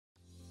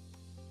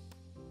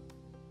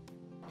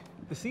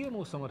The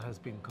CMO Summit has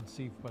been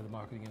conceived by the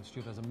Marketing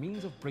Institute as a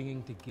means of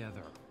bringing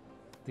together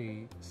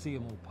the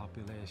CMO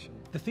population.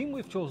 The theme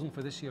we've chosen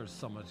for this year's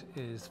summit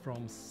is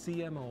from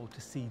CMO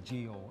to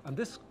CGO, and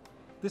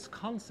this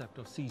concept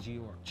of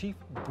CGO, or Chief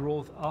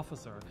Growth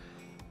Officer,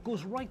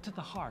 goes right to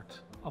the heart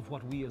of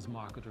what we as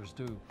marketers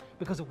do.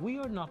 Because if we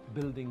are not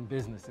building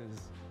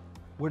businesses,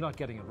 we're not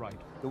getting it right.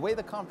 The way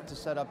the conference is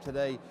set up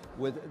today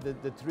with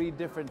the three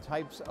different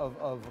types of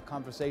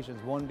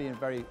conversations, one being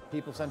very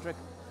people-centric,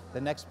 the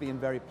next being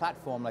very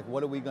platform, like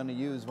what are we going to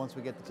use once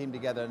we get the team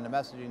together and the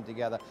messaging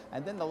together,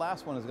 and then the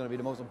last one is going to be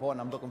the most important.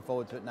 I'm looking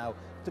forward to it now.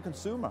 The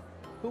consumer.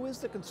 Who is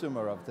the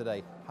consumer of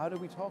today? How do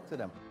we talk to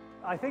them?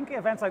 I think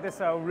events like this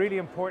are really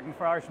important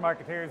for Irish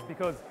marketeers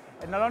because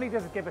it not only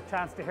does it give a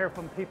chance to hear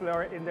from people who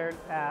are in their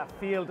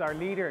field, our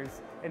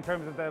leaders in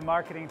terms of the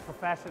marketing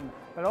profession,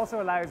 but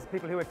also allows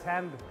people who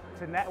attend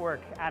to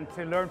network and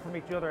to learn from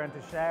each other and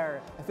to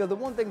share. I feel the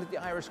one thing that the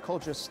Irish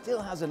culture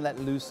still hasn't let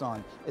loose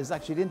on is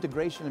actually the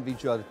integration of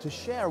each other, to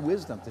share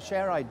wisdom, to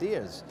share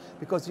ideas.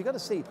 Because you got to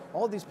see,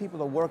 all these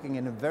people are working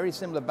in very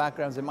similar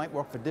backgrounds. They might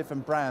work for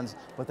different brands,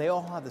 but they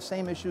all have the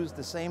same issues,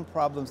 the same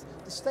problems,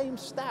 the same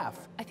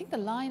staff. I think the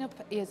lineup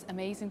is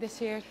amazing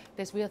this year.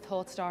 There's real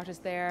thought starters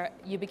there.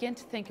 You begin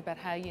to think about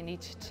how you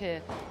need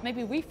to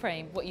maybe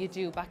reframe what you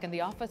do back in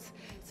the office.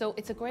 So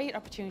it's a great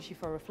opportunity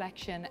for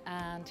reflection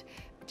and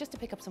just to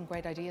pick up some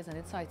great ideas and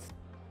insights.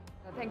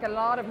 I think a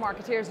lot of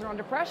marketeers are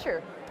under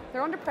pressure.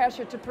 They're under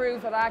pressure to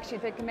prove that actually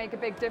they can make a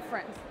big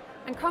difference.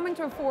 And coming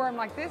to a forum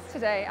like this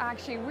today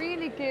actually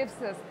really gives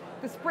us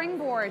the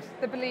springboard,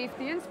 the belief,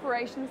 the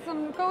inspiration,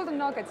 some golden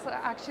nuggets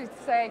actually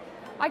to say,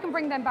 I can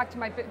bring them back to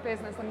my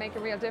business and make a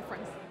real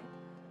difference.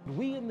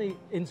 We in the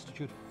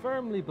Institute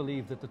firmly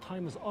believe that the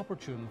time is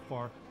opportune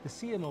for the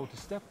CMO to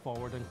step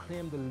forward and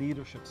claim the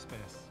leadership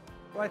space.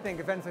 Well, I think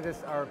events like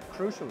this are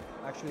crucial,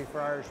 actually,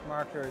 for Irish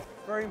marketers.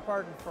 Very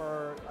important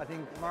for, I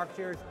think,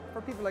 marketeers,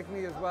 for people like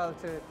me as well,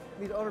 to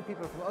meet other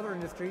people from other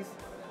industries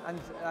and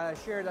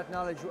share that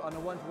knowledge on a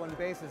one-to-one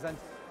basis. And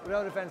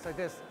without events like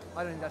this,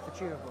 I don't think that's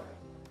achievable.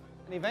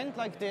 An event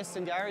like this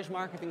in the Irish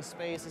marketing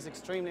space is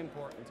extremely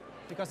important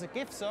because it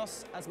gives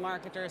us, as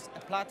marketers, a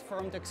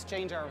platform to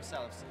exchange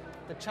ourselves.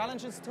 The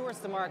challenges towards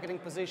the marketing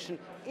position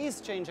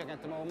is changing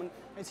at the moment.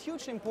 It's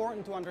hugely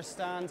important to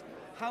understand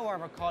how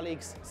our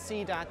colleagues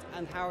see that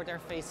and how they're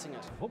facing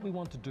it. What we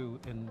want to do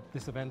in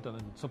this event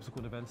and in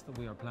subsequent events that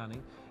we are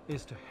planning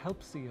is to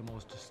help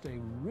CMOs to stay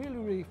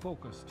really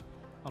focused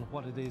on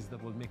what it is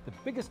that will make the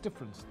biggest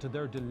difference to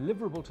their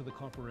deliverable to the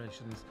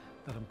corporations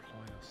that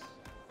employ us.